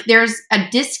happening? Like there's a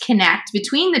disconnect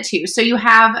between the two. So you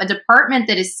have a department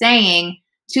that is saying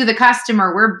to the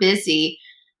customer, we're busy.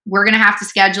 We're going to have to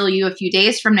schedule you a few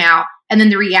days from now. And then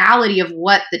the reality of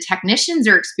what the technicians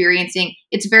are experiencing,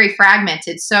 it's very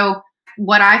fragmented. So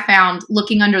what I found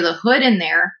looking under the hood in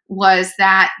there was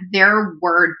that there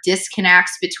were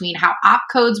disconnects between how op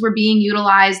codes were being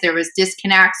utilized. There was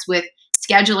disconnects with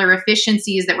scheduler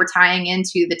efficiencies that were tying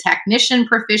into the technician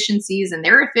proficiencies and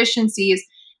their efficiencies.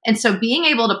 And so being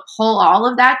able to pull all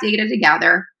of that data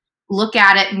together, look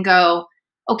at it and go,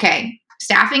 okay,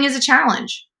 staffing is a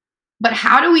challenge, but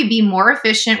how do we be more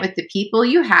efficient with the people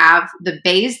you have, the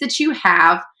bays that you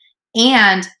have,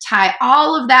 and tie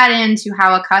all of that into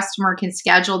how a customer can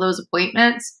schedule those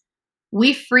appointments?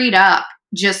 We freed up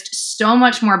just so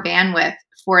much more bandwidth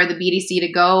for the BDC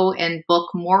to go and book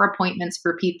more appointments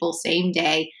for people same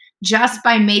day, just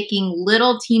by making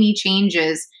little teeny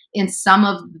changes in some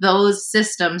of those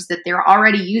systems that they're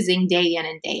already using day in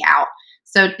and day out.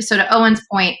 So to Owen's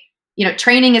point,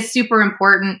 training is super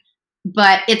important,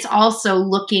 but it's also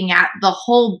looking at the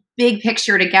whole big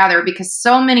picture together, because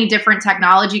so many different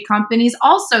technology companies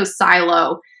also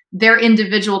silo their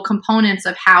individual components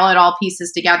of how it all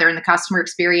pieces together in the customer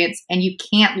experience. And you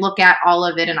can't look at all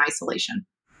of it in isolation.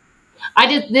 I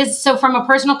did this. So from a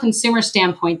personal consumer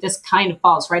standpoint, this kind of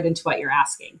falls right into what you're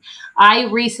asking. I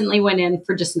recently went in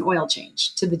for just an oil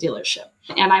change to the dealership.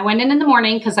 And I went in the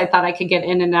morning because I thought I could get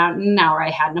in and out in an hour. I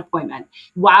had an appointment.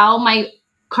 While my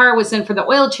car was in for the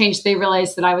oil change, they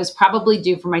realized that I was probably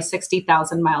due for my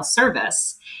 60,000 mile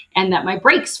service and that my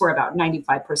brakes were about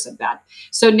 95% bad.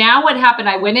 So now what happened,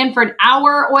 I went in for an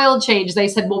hour oil change. They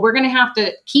said, well, we're going to have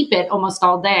to keep it almost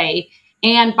all day.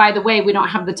 And by the way, we don't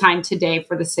have the time today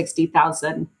for the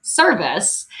 60,000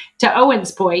 service, to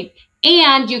Owen's point.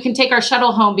 And you can take our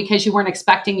shuttle home because you weren't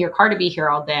expecting your car to be here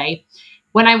all day.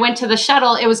 When I went to the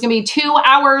shuttle, it was going to be 2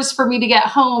 hours for me to get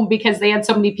home because they had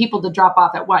so many people to drop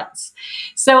off at once.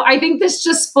 So I think this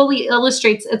just fully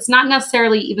illustrates it's not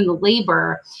necessarily even the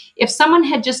labor. If someone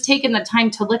had just taken the time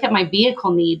to look at my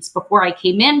vehicle needs before I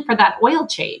came in for that oil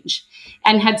change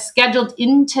and had scheduled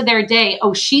into their day,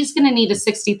 oh, she's going to need a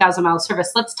 60,000 mile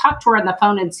service. Let's talk to her on the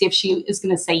phone and see if she is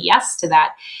going to say yes to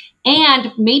that.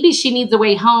 And maybe she needs a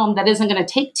way home that isn't going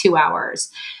to take 2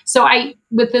 hours. So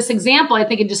with this example, I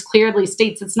think it just clearly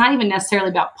states it's not even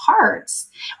necessarily about parts.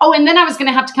 Oh, and then I was going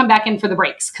to have to come back in for the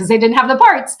brakes because they didn't have the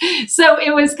parts. So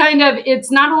it was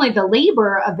it's not only the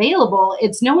labor available,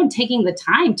 it's no one taking the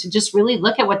time to just really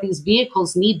look at what these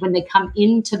vehicles need when they come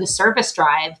into the service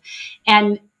drive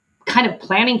and kind of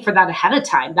planning for that ahead of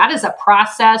time. That is a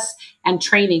process and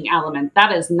training element.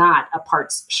 That is not a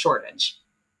parts shortage.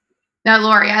 No,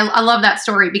 Laurie, I love that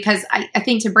story because I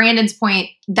think to Brandon's point,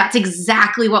 that's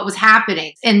exactly what was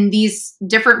happening in these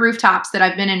different rooftops that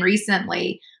I've been in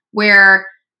recently, where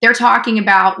they're talking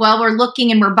about, well, we're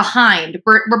looking and we're behind.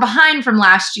 We're behind from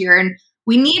last year and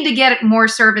we need to get more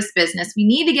service business. We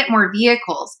need to get more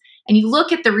vehicles. And you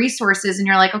look at the resources and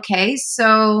you're like, okay,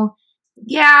 so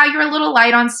yeah, you're a little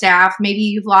light on staff. Maybe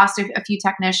you've lost a few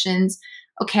technicians.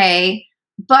 Okay.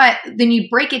 But then you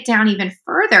break it down even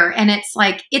further and it's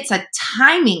like, it's a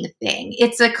timing thing.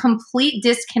 It's a complete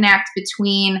disconnect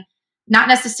between not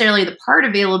necessarily the part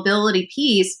availability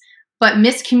piece, but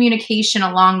miscommunication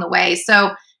along the way.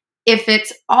 So if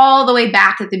it's all the way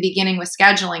back at the beginning with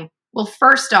scheduling, well,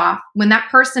 first off, when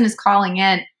that person is calling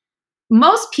in,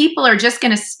 most people are just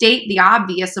going to state the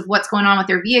obvious of what's going on with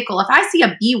their vehicle. If I see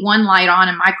a B1 light on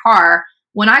in my car,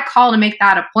 when I call to make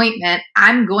that appointment,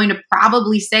 I'm going to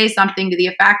probably say something to the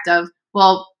effect of,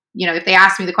 well, if they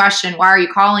ask me the question, why are you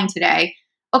calling today?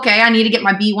 Okay, I need to get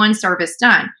my B1 service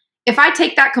done. If I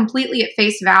take that completely at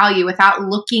face value without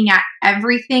looking at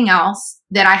everything else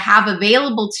that I have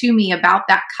available to me about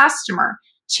that customer,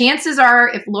 chances are,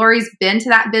 if Laurie's been to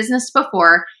that business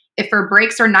before, if her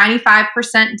brakes are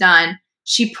 95% done,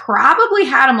 she probably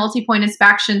had a multi-point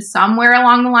inspection somewhere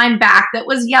along the line back that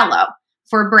was yellow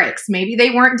for brakes. Maybe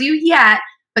they weren't due yet,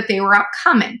 but they were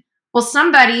upcoming. Well,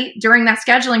 somebody during that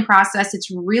scheduling process,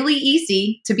 it's really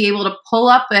easy to be able to pull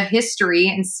up a history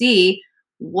and see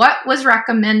what was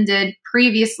recommended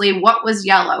previously, what was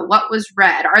yellow, what was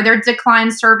red. Are there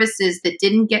declined services that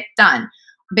didn't get done?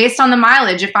 Based on the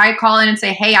mileage, if I call in and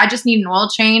say, hey, I just need an oil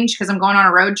change because I'm going on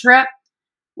a road trip.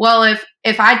 Well,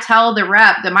 if I tell the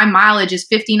rep that my mileage is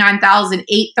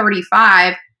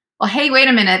 59,835, well, hey, wait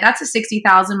a minute, that's a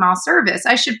 60,000 mile service.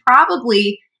 I should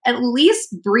probably at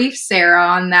least brief Sarah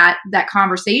on that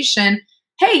conversation.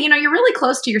 Hey, you're really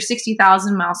close to your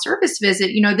 60,000 mile service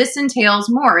visit. This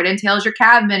entails more. It entails your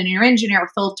cabin and your engine air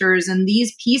filters and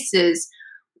these pieces.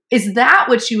 Is that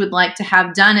what you would like to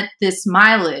have done at this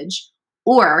mileage?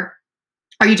 Or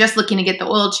are you just looking to get the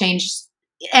oil change?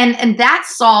 And that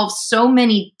solves so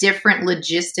many different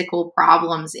logistical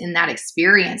problems in that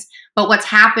experience. But what's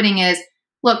happening is,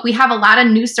 look, we have a lot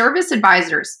of new service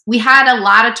advisors. We had a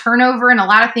lot of turnover and a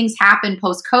lot of things happen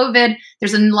post-COVID.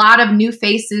 There's a lot of new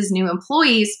faces, new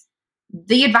employees.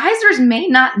 The advisors may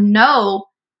not know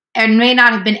and may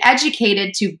not have been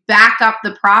educated to back up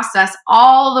the process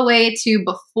all the way to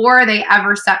before they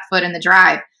ever set foot in the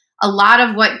drive. A lot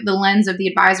of what the lens of the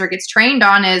advisor gets trained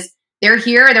on is they're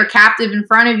here, they're captive in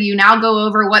front of you. Now go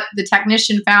over what the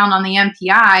technician found on the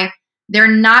MPI. They're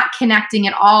not connecting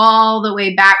it all the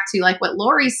way back to, like what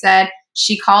Laurie said,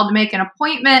 she called to make an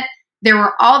appointment. There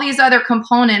were all these other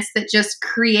components that just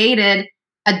created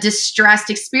a distressed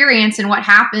experience. And what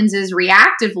happens is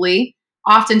reactively,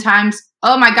 oftentimes,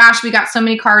 oh my gosh, we got so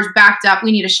many cars backed up.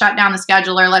 We need to shut down the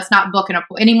scheduler. Let's not book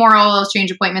any more oil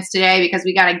change appointments today because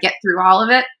we got to get through all of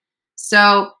it.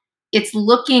 So it's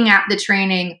looking at the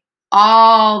training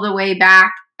all the way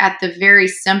back at the very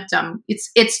symptom.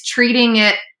 It's treating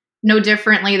it no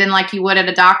differently than like you would at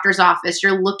a doctor's office.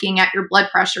 You're looking at your blood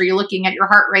pressure, you're looking at your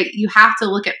heart rate. You have to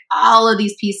look at all of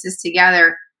these pieces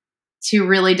together to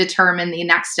really determine the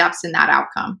next steps in that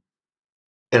outcome.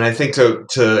 And I think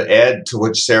to add to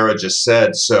what Sarah just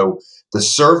said, so the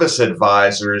service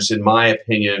advisors, in my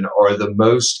opinion, are the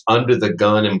most under the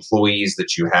gun employees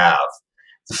that you have.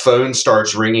 The phone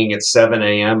starts ringing at 7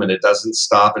 a.m. and it doesn't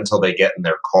stop until they get in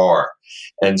their car.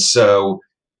 And so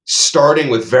starting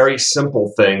with very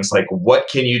simple things like what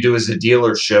can you do as a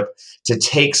dealership to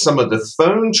take some of the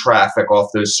phone traffic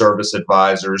off those service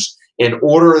advisors in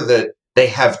order that they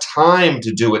have time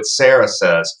to do what Sarah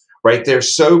says, right? They're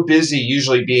so busy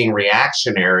usually being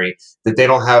reactionary that they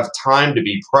don't have time to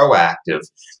be proactive.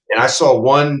 And I saw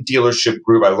one dealership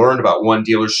group, I learned about one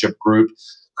dealership group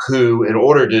who, in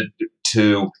order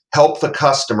to help the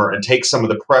customer and take some of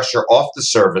the pressure off the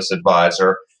service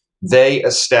advisor, they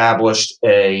established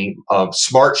a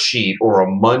smart sheet or a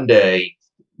Monday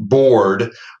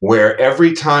board where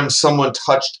every time someone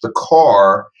touched the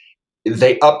car,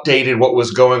 they updated what was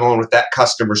going on with that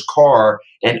customer's car.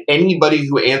 And anybody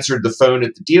who answered the phone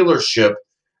at the dealership,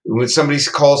 when somebody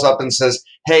calls up and says,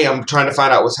 hey, I'm trying to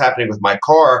find out what's happening with my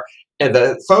car, and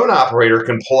the phone operator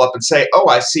can pull up and say, oh,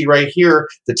 I see right here,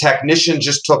 the technician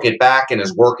just took it back and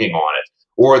is working on it,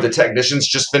 or the technician's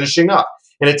just finishing up.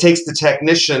 And it takes the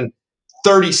technician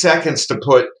 30 seconds to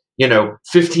put,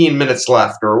 15 minutes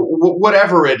left or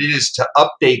whatever it is to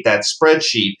update that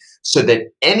spreadsheet so that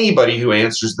anybody who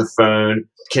answers the phone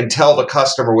can tell the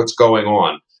customer what's going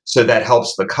on. So that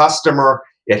helps the customer.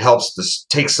 It helps to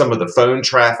take some of the phone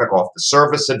traffic off the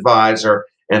service advisor,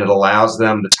 and it allows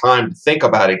them the time to think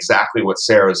about exactly what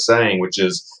Sarah's saying, which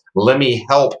is, let me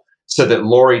help so that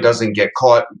Laurie doesn't get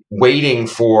caught waiting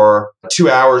for 2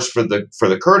 hours for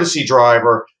the courtesy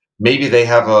driver. Maybe they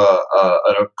have a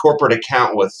corporate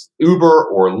account with Uber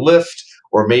or Lyft,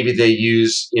 or maybe they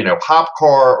use, Hopcar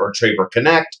or Traver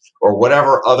Connect or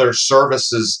whatever other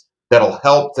services that'll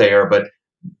help there. But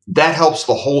that helps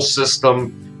the whole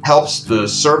system, helps the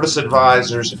service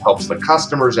advisors, it helps the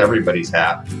customers, everybody's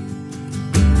happy.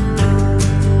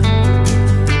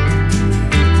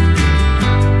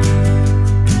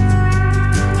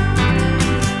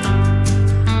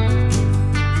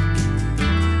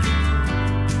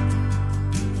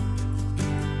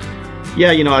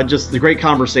 Yeah, just the great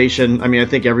conversation. I mean, I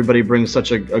think everybody brings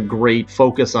such a great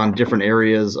focus on different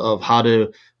areas of how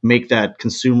to make that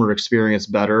consumer experience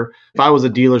better. If I was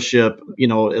a dealership,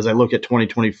 as I look at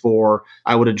 2024,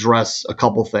 I would address a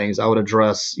couple things. I would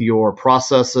address your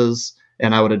processes,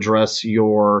 and I would address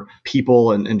your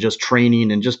people and just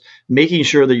training and just making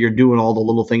sure that you're doing all the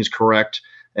little things correct.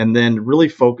 And then really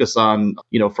focus on,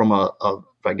 from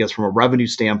a revenue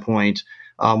standpoint,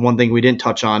 one thing we didn't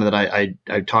touch on that I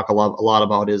talk a lot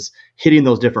about is hitting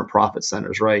those different profit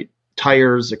centers, right?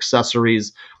 Tires,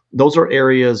 accessories, those are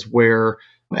areas where,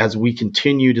 as we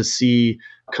continue to see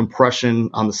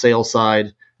compression on the sales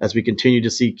side, as we continue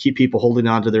to keep people holding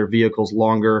on to their vehicles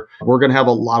longer, we're going to have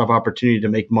a lot of opportunity to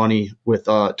make money with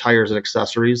tires and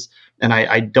accessories. And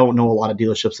I don't know a lot of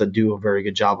dealerships that do a very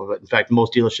good job of it. In fact,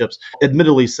 most dealerships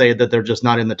admittedly say that they're just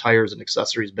not in the tires and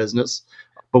accessories business.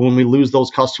 But when we lose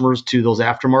those customers to those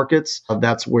aftermarkets,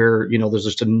 that's where, there's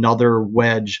just another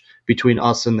wedge between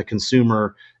us and the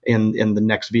consumer in the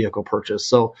next vehicle purchase.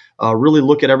 So really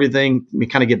look at everything. We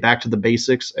kind of get back to the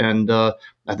basics. And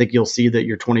I think you'll see that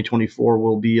your 2024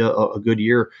 will be a good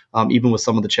year, even with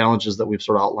some of the challenges that we've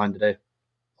sort of outlined today.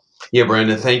 Yeah,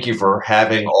 Brandon, thank you for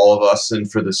having all of us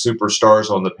and for the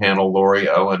superstars on the panel, Laurie,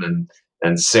 Owen,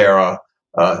 and Sarah,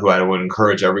 who I would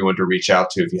encourage everyone to reach out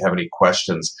to if you have any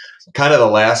questions. Kind of the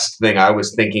last thing I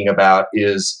was thinking about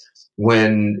is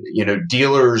when,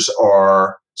 dealers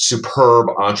are superb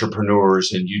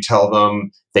entrepreneurs and you tell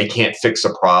them they can't fix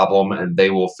a problem and they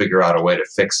will figure out a way to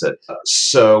fix it.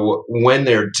 So when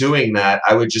they're doing that,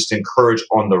 I would just encourage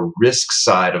on the risk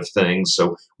side of things.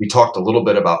 So we talked a little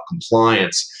bit about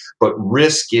compliance, but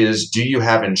risk is, do you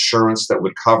have insurance that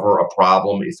would cover a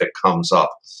problem if it comes up?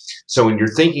 So when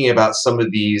you're thinking about some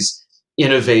of these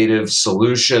innovative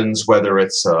solutions, whether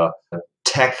it's a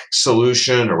tech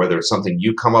solution or whether it's something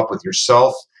you come up with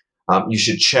yourself, you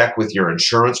should check with your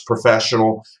insurance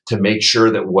professional to make sure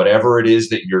that whatever it is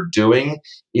that you're doing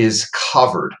is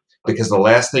covered. Because the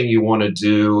last thing you want to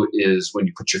do is when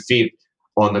you put your feet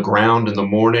on the ground in the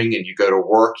morning and you go to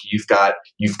work, you've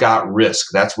got risk.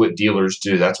 That's what dealers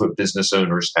do. That's what business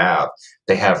owners have.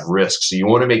 They have risk. So you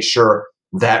want to make sure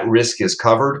that risk is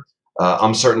covered.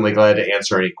 I'm certainly glad to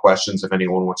answer any questions if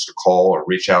anyone wants to call or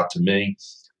reach out to me.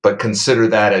 But consider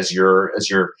that as you're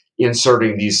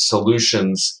inserting these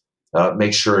solutions.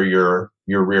 Make sure your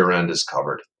rear end is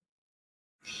covered.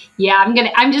 Yeah,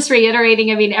 I'm just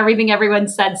reiterating, everything everyone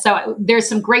said. So there's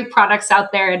some great products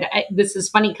out there. And this is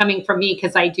funny coming from me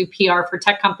because I do PR for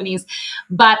tech companies,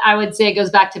 but I would say it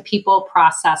goes back to people,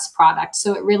 process, product.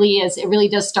 So it really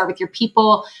does start with your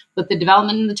people, with the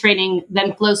development and the training,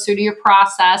 then flows through to your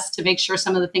process to make sure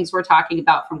some of the things we're talking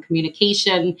about from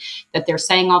communication, that they're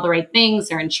saying all the right things,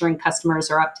 they're ensuring customers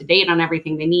are up to date on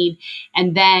everything they need.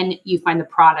 And then you find the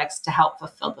products to help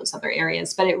fulfill those other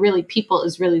areas. But people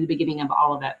is really the beginning of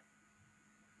all of it.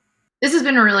 This has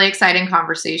been a really exciting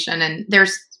conversation, and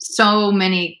there's so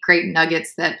many great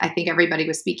nuggets that I think everybody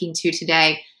was speaking to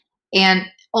today. And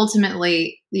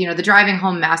ultimately, the driving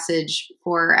home message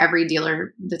for every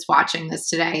dealer that's watching this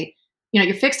today,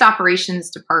 your fixed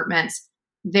operations departments,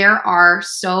 there are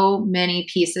so many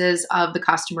pieces of the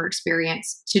customer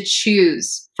experience to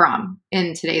choose from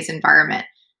in today's environment.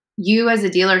 You as a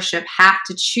dealership have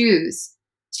to choose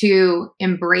to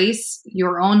embrace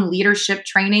your own leadership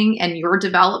training and your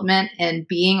development and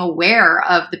being aware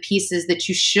of the pieces that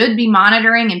you should be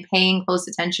monitoring and paying close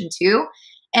attention to,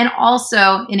 and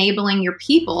also enabling your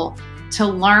people to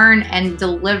learn and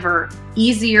deliver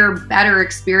easier, better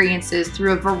experiences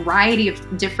through a variety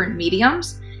of different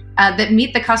mediums that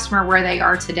meet the customer where they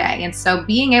are today. And so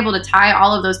being able to tie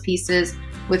all of those pieces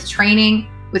with training,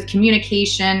 with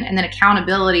communication, and then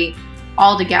accountability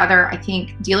all together, I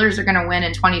think dealers are going to win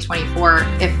in 2024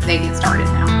 if they get started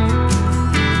now.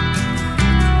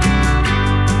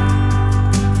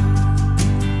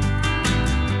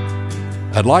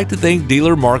 I'd like to thank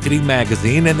Dealer Marketing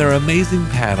Magazine and their amazing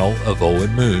panel of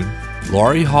Owen Moon,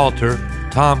 Laurie Halter,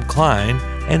 Tom Kline,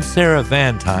 and Sarah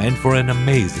Vantine for an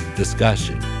amazing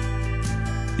discussion.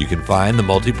 You can find the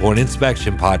Multi-Point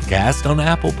Inspection Podcast on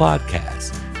Apple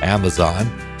Podcasts, Amazon,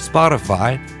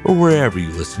 Spotify, or wherever you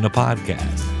listen to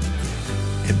podcasts.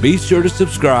 And be sure to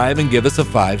subscribe and give us a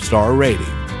 5-star rating.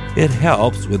 It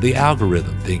helps with the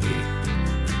algorithm thingy.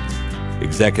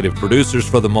 Executive producers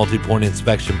for the Multi-Point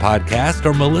Inspection Podcast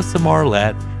are Melissa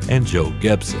Marlette and Joe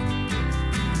Gibson.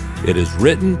 It is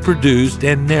written, produced,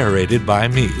 and narrated by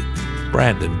me,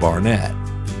 Brandon Barnett.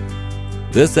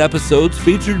 This episode's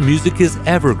featured music is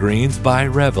Evergreens by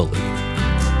Reveille.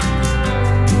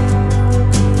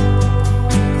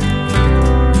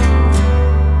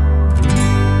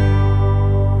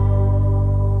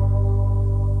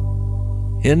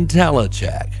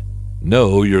 IntelliCheck.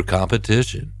 Know your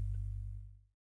competition.